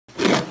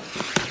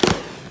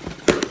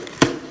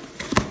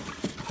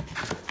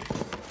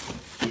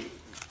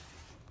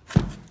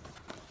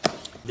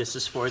This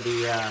is for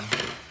the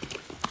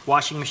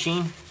washing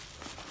machine.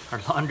 Our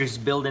laundry's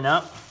building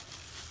up.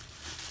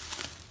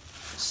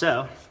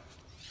 So,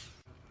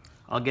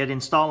 I'll get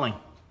installing.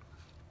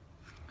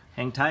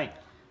 Hang tight.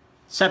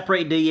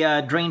 Separate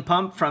the drain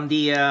pump from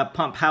the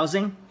pump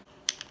housing.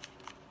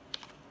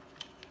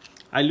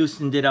 I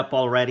loosened it up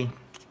already.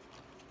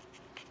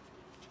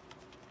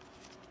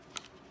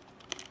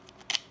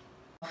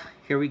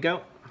 Here we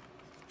go.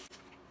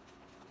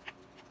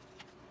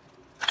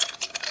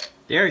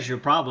 There's your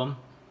problem.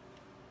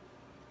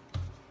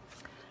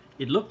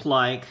 It looked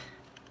like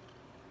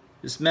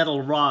this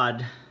metal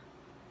rod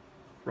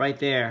right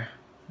there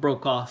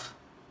broke off,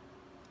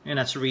 and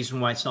that's the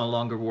reason why it's no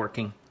longer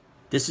working.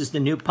 This is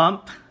the new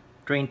pump,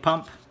 drain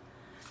pump,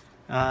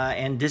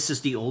 and this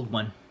is the old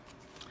one.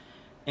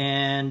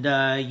 And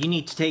you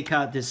need to take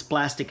out this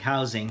plastic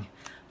housing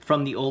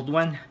from the old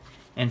one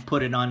and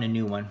put it on a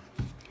new one.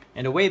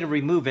 And the way to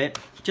remove it,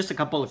 just a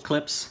couple of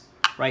clips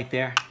right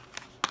there.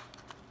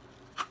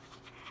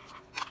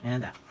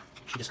 And that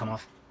should just come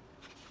off.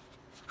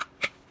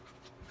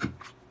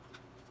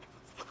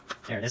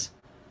 There it is.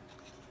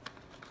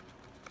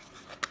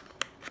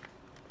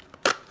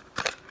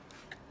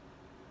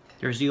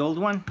 There's the old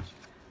one.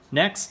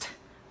 Next,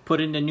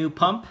 put in the new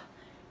pump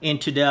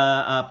into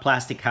the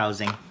plastic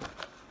housing.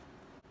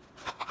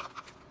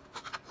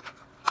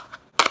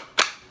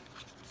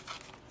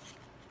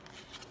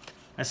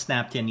 That's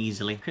snapped in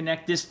easily.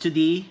 Connect this to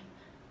the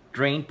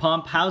drain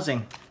pump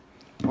housing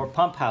or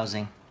pump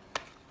housing.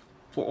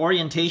 For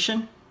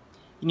orientation,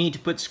 you need to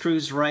put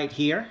screws right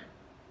here,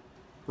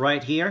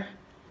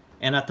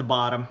 and at the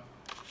bottom.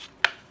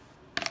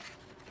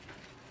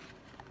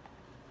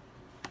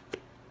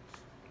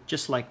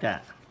 Just like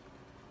that.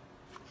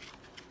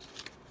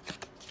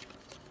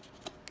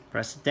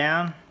 Press it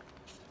down.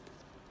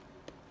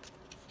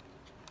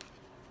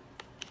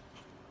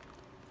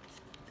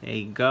 There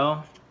you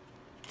go.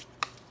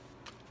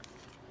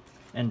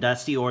 And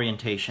that's the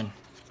orientation.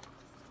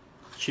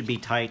 Should be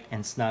tight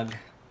and snug.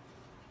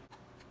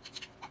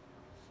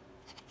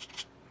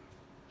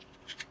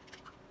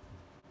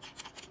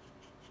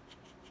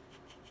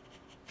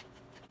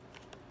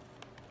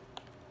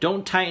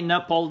 Don't tighten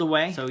up all the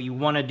way, so you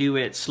want to do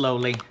it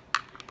slowly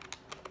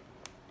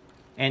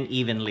and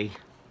evenly.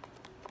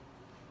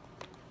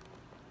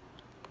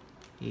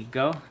 There you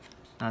go.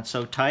 Not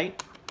so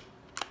tight.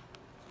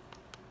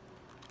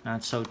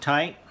 Not so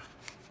tight.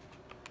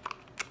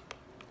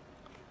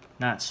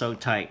 Not so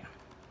tight.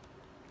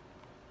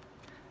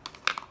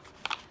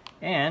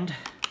 And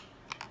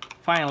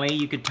finally,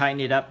 you could tighten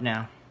it up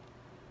now.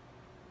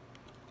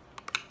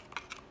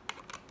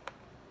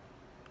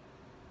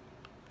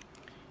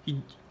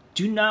 You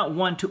do not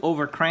want to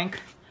over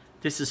crank.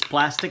 This is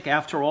plastic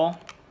after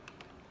all.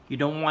 You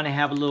don't want to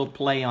have a little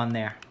play on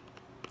there.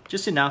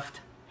 Just enough,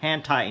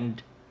 hand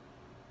tightened.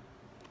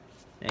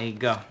 There you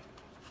go.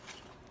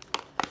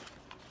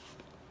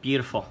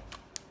 Beautiful.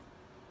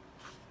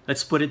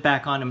 Let's put it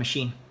back on the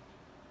machine.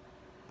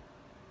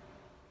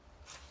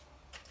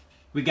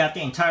 We got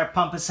the entire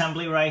pump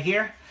assembly right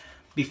here.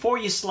 Before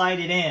you slide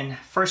it in,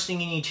 first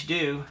thing you need to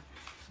do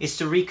is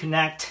to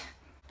reconnect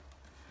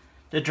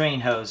the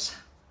drain hose.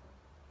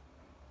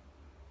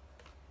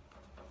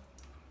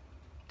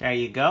 There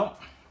you go.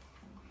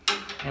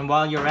 And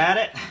while you're at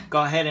it,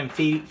 go ahead and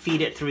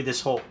feed it through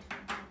this hole.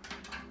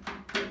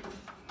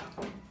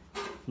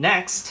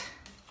 Next,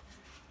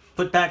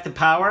 put back the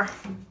power.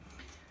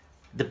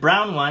 The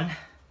brown one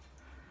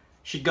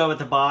should go at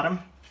the bottom.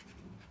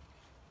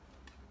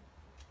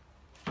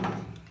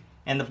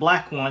 And the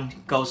black one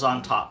goes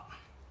on top.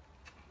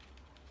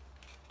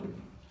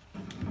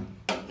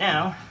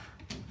 Now,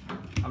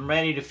 I'm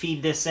ready to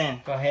feed this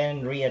in. Go ahead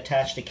and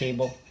reattach the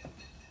cable.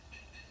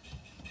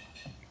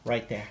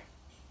 Right there.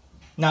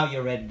 Now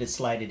you're ready to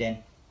slide it in.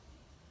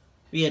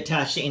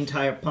 Reattach the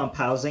entire pump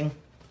housing.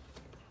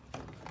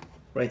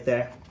 Right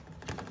there.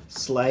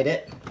 Slide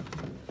it.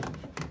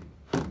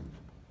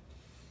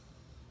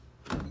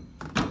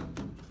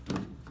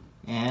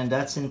 And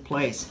that's in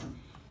place.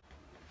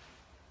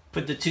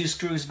 Put the two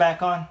screws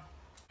back on.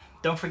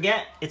 Don't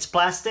forget, it's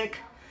plastic.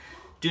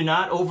 Do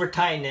not over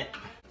tighten it.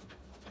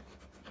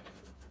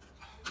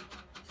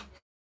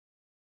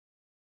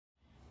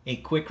 A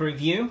quick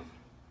review.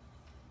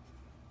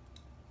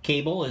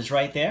 Cable is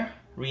right there,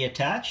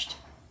 reattached.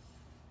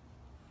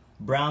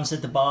 Brown's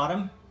at the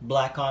bottom,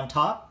 black on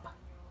top.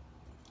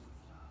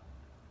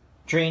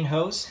 Drain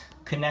hose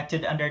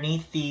connected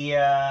underneath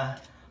the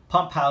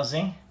pump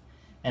housing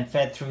and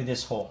fed through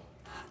this hole.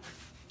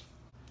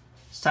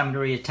 It's time to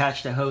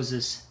reattach the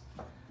hoses.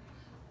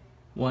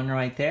 One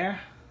right there.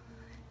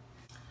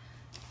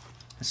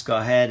 Let's go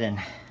ahead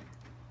and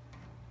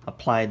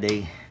apply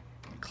the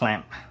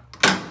clamp.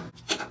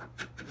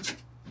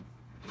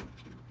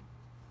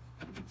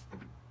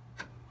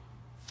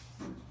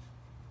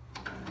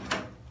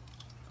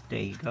 There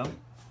you go.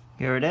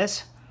 Here it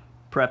is.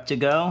 Prep to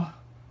go.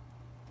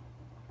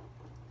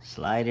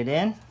 Slide it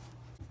in.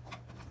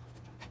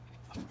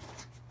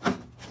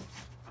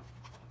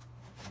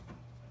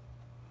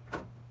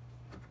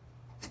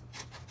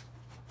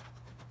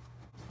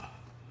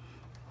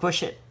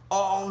 push it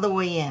all the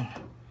way in.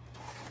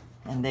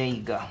 And there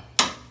you go.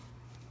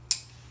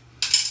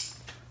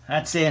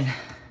 That's in.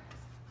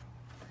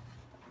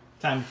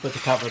 Time to put the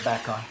cover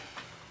back on.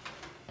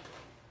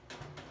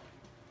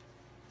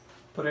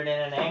 Put it in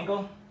an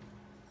angle.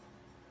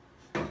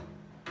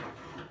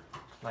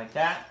 Like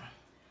that.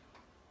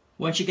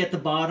 Once you get the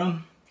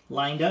bottom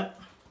lined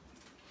up,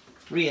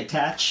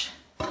 reattach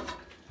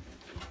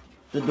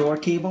the door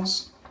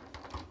cables.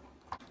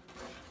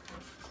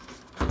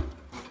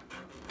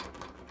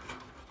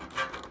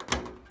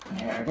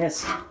 There it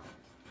is.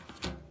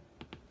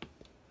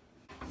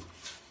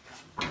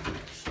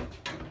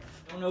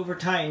 Don't over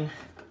tighten.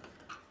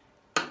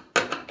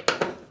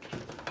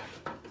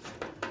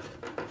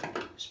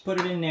 Just put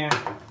it in there.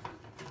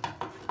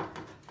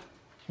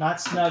 Not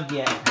snug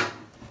yet.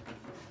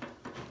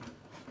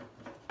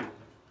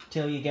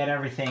 Till you get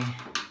everything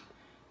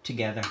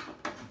together.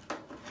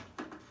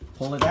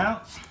 Pull it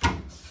out.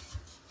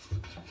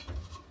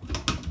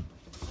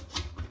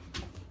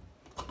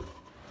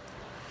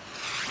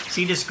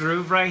 See this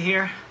groove right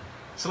here?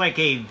 It's like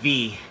a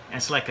V, and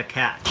it's like a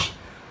catch.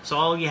 So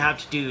all you have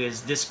to do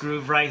is this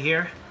groove right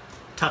here,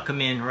 tuck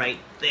them in right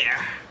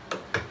there.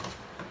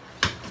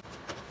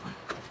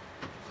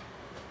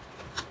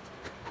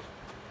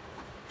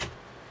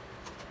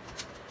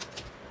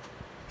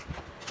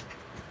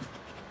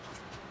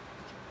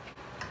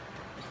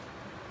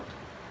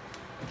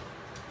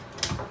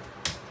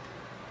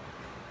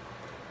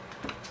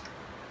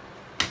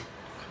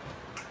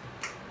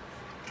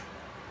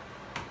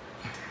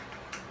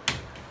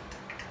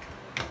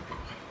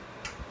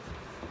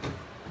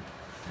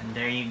 And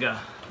there you go,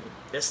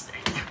 this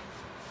thing.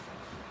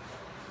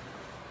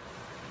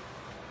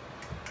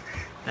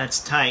 That's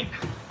tight.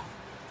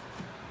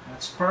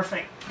 That's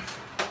perfect.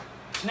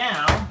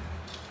 Now,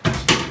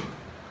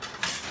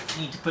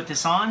 you need to put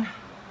this on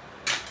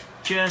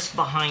just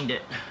behind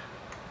it.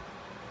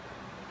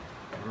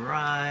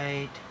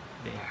 Right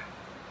there.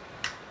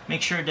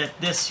 Make sure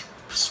that this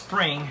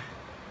spring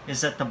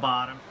is at the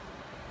bottom.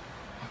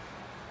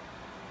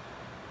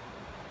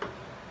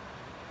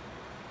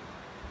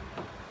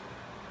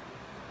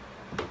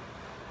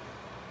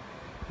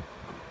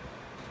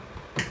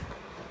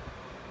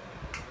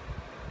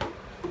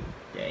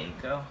 There you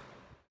go.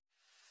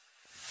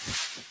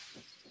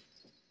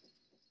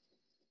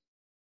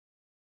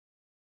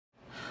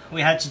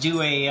 We had to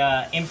do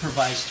a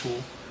improvised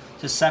tool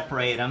to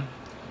separate them.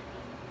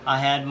 I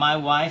had my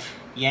wife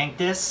yank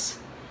this,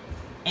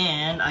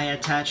 and I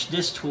attached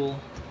this tool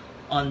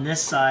on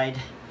this side,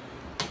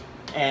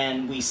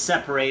 and we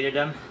separated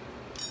them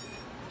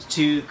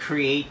to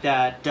create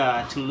that,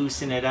 to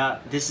loosen it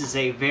up. This is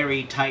a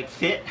very tight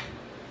fit,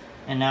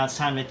 and now it's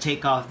time to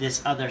take off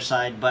this other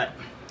side, but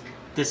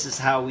this is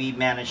how we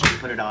managed to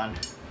put it on.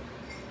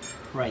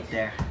 Right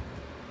there.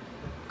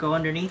 Go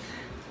underneath.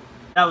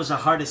 That was the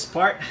hardest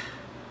part.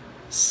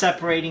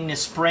 Separating the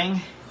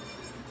spring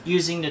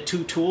using the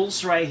two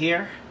tools right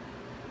here.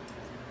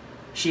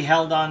 She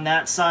held on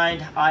that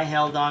side, I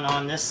held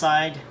on this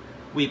side.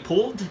 We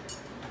pulled,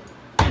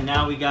 and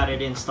now we got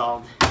it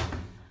installed.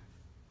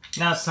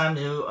 Now it's time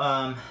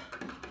to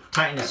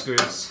tighten the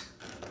screws.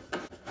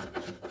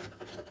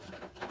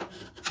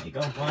 There you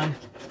go, 1,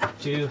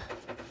 2,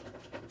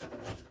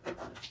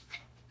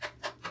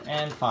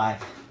 and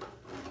 5.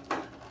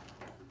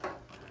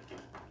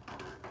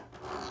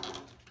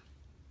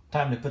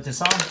 Time to put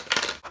this on.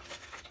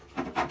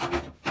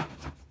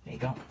 There you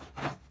go.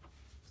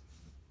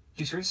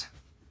 2 screws.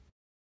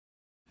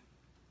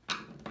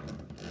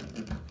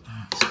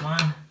 That's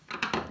 1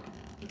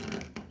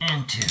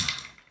 and 2.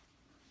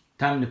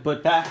 Time to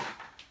put back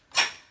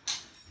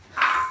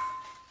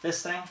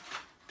this thing.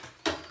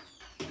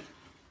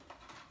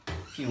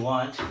 If you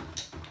want,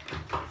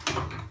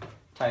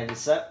 tie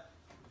this up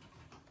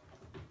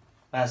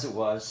as it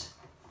was.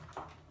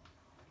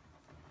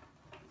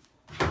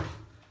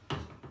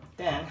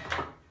 Then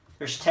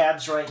there's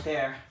tabs right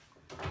there.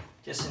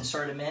 Just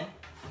insert them in.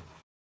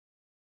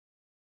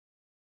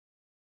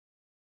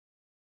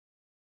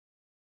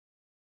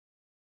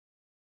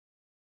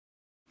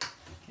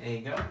 There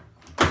you go.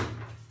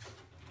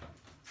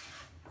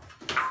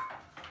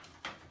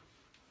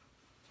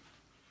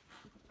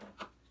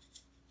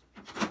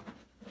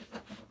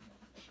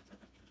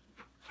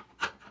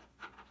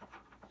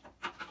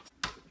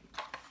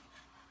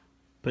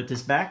 Put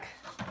this back.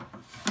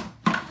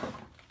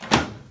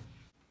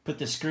 Put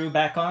the screw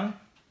back on.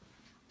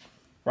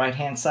 Right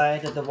hand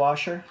side of the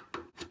washer.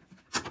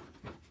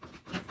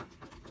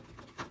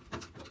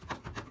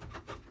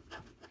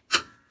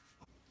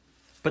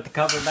 Put the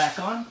cover back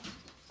on.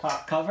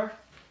 Top cover.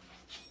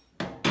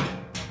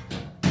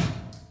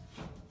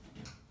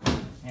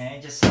 And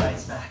it just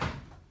slides back.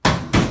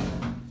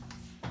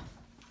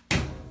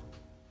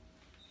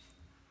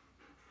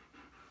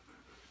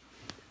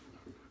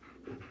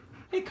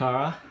 Hey,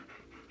 Cara.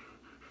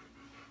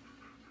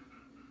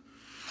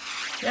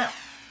 Yeah,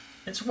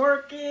 it's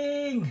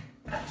working!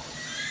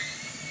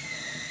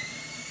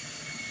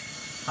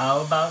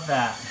 How about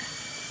that?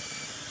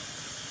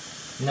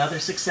 Another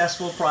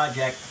successful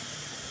project.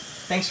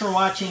 Thanks for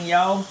watching,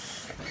 yo.